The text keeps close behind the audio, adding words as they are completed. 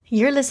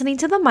You're listening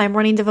to the My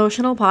Morning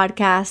Devotional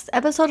Podcast,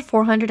 episode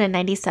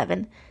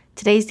 497.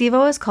 Today's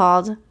Devo is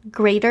called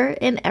Greater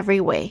in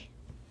Every Way.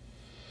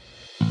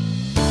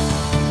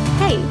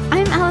 Hey,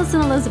 I'm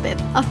Allison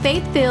Elizabeth, a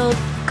faith-filled,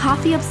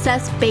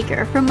 coffee-obsessed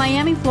baker from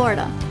Miami,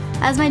 Florida.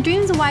 As my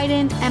dreams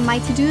widened and my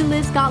to-do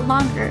list got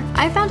longer,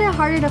 I found it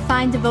harder to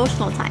find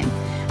devotional time.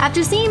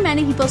 After seeing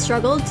many people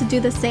struggle to do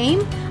the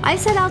same, I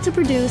set out to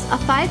produce a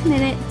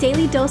 5-minute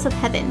daily dose of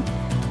heaven.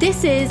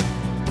 This is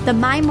the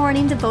My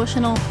Morning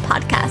Devotional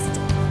Podcast.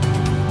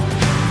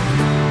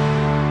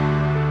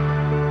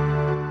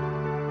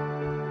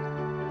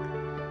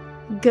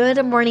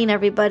 Good morning,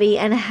 everybody,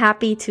 and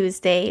happy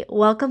Tuesday.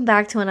 Welcome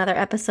back to another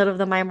episode of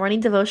the My Morning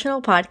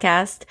Devotional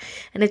Podcast.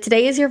 And if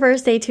today is your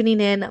first day tuning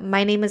in,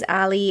 my name is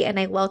Ali, and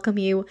I welcome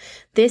you.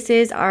 This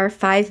is our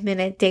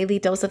 5-minute daily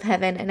dose of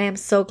heaven, and I am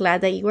so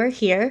glad that you are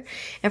here.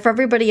 And for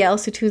everybody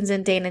else who tunes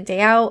in day in and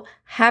day out,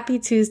 happy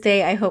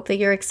Tuesday. I hope that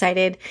you're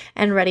excited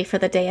and ready for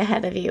the day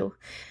ahead of you.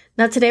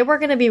 Now today we're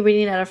going to be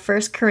reading out of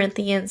 1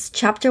 Corinthians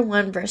chapter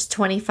 1 verse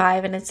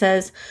 25, and it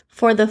says,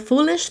 "For the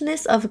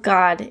foolishness of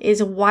God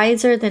is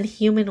wiser than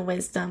human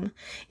wisdom,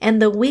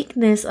 and the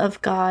weakness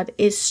of God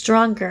is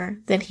stronger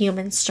than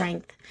human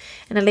strength."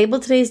 And I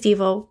labeled today's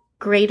Devo,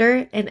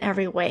 Greater in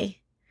Every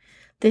Way.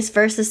 This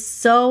verse is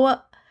so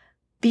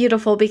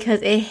beautiful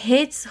because it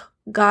hits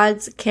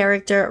God's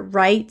character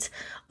right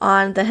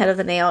on the head of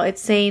the nail.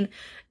 It's saying,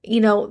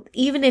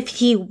 even if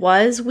he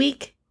was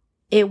weak,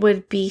 it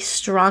would be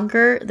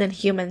stronger than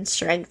human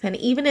strength. And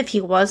even if he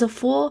was a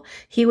fool,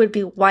 he would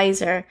be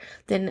wiser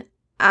than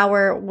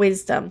our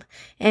wisdom.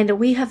 And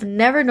we have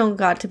never known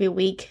God to be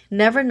weak,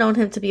 never known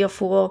him to be a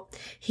fool.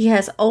 He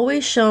has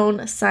always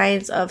shown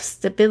signs of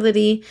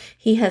stability.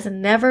 He has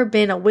never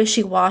been a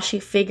wishy-washy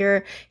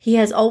figure. He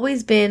has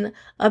always been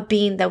a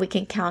being that we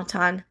can count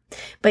on.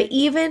 But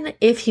even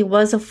if he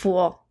was a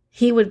fool,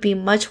 he would be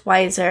much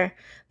wiser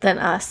than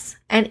us.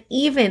 And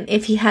even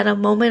if he had a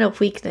moment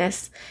of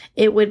weakness,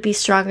 it would be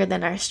stronger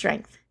than our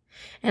strength.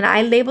 And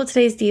I label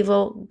today's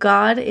Devo,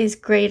 God is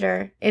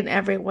greater in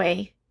every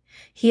way.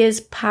 He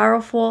is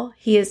powerful,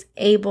 he is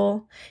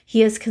able,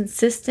 he is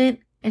consistent,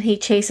 and he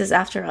chases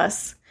after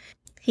us.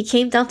 He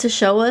came down to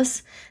show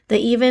us that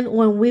even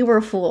when we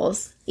were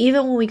fools,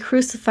 even when we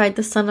crucified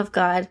the Son of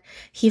God,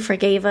 he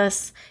forgave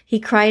us. He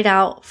cried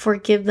out,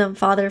 "Forgive them,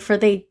 Father, for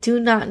they do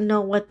not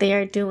know what they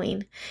are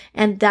doing."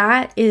 And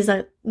that is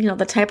the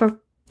type of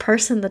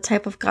person, the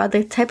type of God,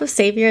 the type of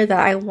Savior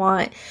that I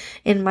want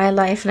in my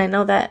life. And I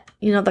know that,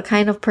 the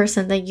kind of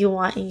person that you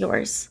want in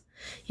yours.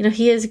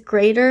 He is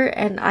greater,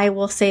 and I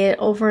will say it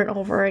over and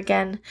over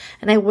again,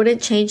 and I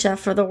wouldn't change that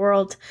for the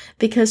world,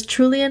 because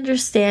truly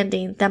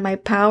understanding that my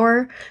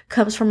power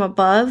comes from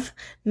above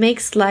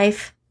makes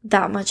life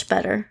that much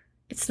better.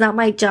 It's not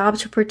my job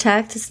to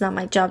protect. It's not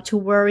my job to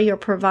worry or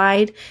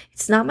provide.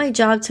 It's not my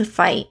job to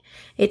fight.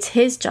 It's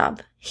his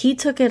job. He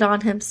took it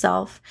on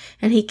himself,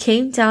 and he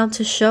came down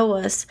to show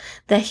us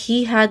that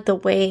he had the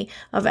way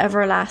of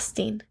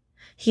everlasting.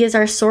 He is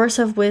our source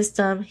of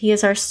wisdom. He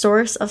is our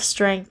source of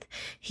strength.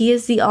 He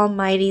is the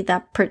Almighty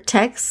that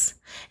protects,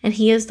 and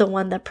he is the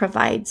one that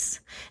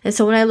provides. And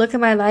so when I look at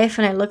my life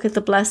and I look at the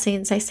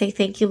blessings, I say,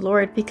 thank you,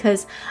 Lord,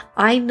 because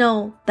I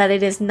know that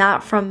it is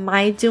not from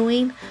my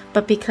doing,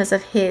 but because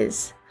of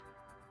his.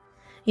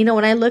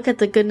 When I look at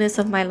the goodness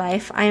of my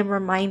life, I am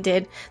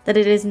reminded that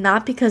it is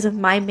not because of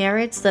my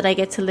merits that I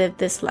get to live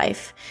this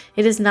life.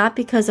 It is not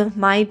because of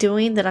my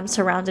doing that I'm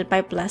surrounded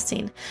by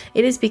blessing.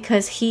 It is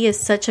because he is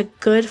such a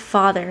good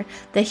father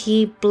that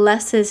he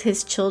blesses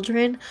his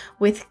children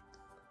with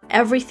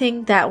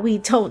everything that we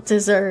don't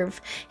deserve.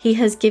 He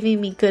has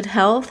given me good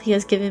health. He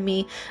has given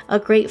me a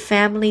great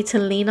family to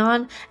lean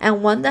on,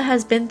 and one that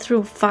has been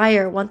through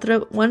fire, one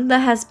that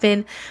has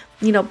been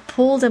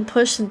pulled and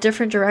pushed in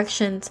different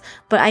directions,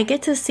 but I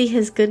get to see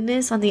his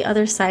goodness on the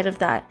other side of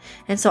that.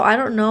 And so I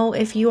don't know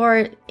if you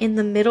are in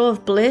the middle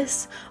of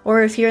bliss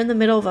or if you're in the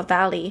middle of a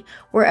valley.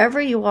 Wherever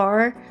you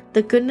are,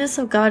 the goodness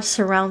of God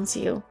surrounds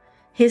you.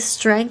 His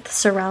strength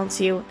surrounds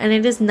you, and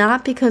it is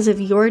not because of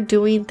your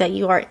doing that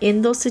you are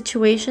in those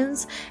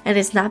situations, and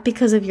it's not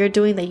because of your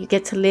doing that you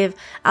get to live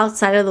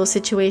outside of those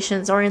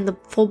situations or in the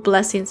full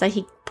blessings that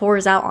he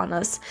pours out on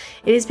us.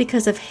 It is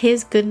because of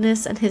his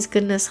goodness and his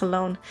goodness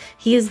alone.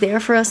 He is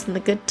there for us in the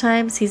good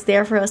times. He's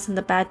there for us in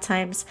the bad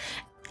times.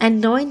 And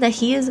knowing that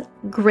he is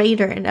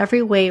greater in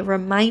every way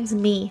reminds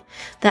me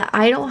that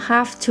I don't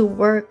have to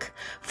work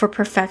for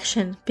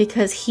perfection,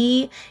 because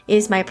he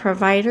is my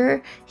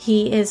provider,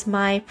 he is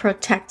my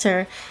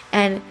protector,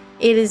 and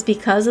it is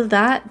because of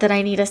that that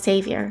I need a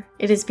savior.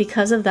 It is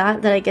because of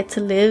that that I get to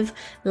live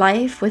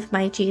life with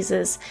my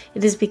Jesus.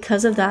 It is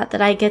because of that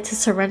that I get to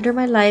surrender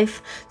my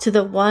life to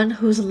the one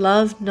whose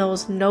love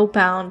knows no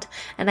bound,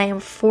 and I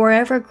am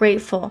forever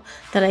grateful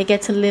that I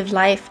get to live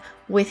life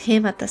with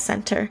him at the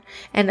center.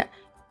 And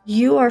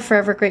you are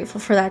forever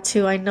grateful for that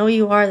too. I know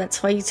you are.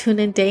 That's why you tune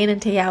in and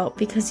day out,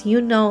 because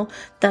you know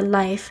that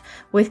life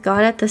with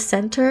God at the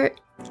center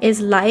is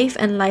life,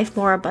 and life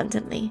more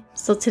abundantly.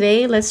 So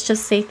today, let's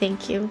just say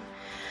thank you.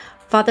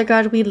 Father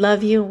God, we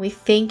love you and we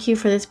thank you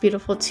for this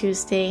beautiful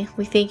Tuesday.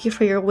 We thank you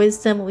for your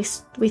wisdom.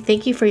 We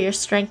thank you for your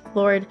strength,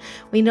 Lord.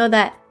 We know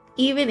that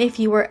even if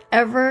you were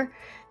ever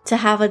to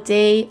have a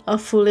day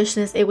of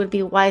foolishness, it would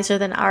be wiser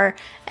than our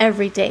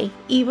everyday.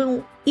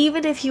 Even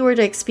if you were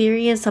to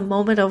experience a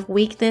moment of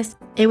weakness,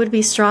 it would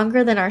be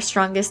stronger than our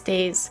strongest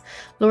days.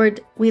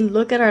 Lord, we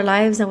look at our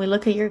lives and we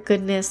look at your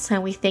goodness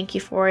and we thank you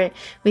for it.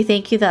 We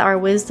thank you that our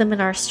wisdom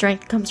and our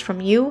strength comes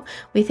from you.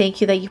 We thank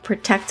you that you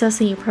protect us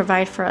and you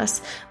provide for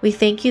us. We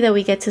thank you that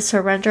we get to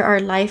surrender our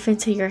life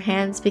into your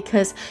hands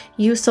because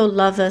you so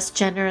love us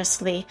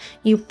generously.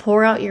 You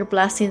pour out your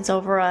blessings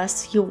over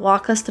us. You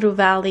walk us through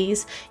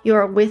valleys. You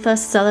are with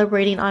us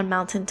celebrating on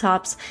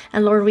mountaintops.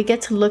 And Lord, we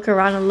get to look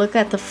around and look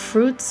at the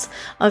fruits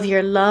of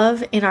your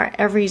love in our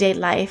everyday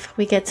life.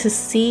 We get to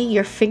see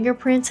your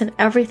fingerprints in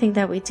everything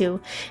that we do.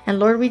 And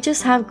Lord, we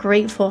just have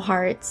grateful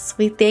hearts.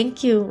 We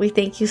thank you. We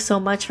thank you so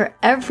much for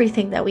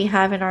everything that we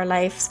have in our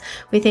lives.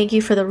 We thank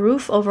you for the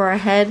roof over our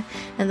head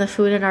and the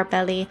food in our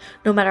belly,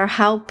 no matter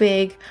how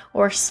big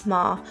or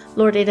small.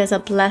 Lord, it is a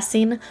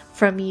blessing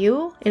from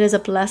you. It is a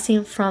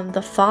blessing from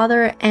the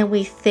Father, and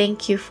we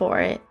thank you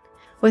for it.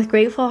 With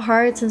grateful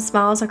hearts and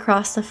smiles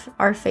across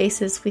our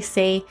faces, we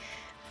say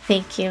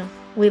thank you.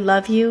 We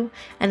love you,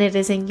 and it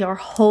is in your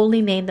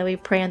holy name that we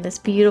pray on this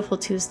beautiful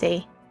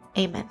Tuesday.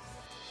 Amen.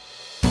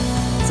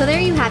 So there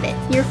you have it,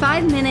 your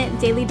 5-minute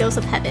daily dose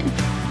of heaven.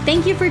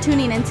 Thank you for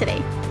tuning in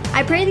today.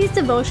 I pray these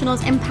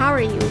devotionals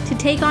empower you to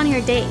take on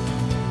your day.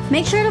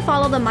 Make sure to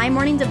follow the My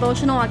Morning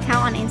Devotional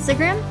account on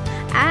Instagram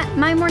at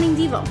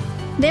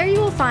MyMorningDevo. There you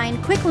will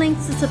find quick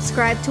links to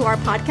subscribe to our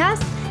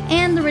podcast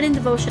and the written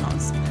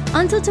devotionals.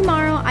 Until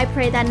tomorrow, I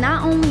pray that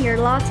not only your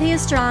latte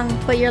is strong,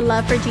 but your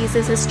love for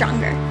Jesus is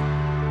stronger.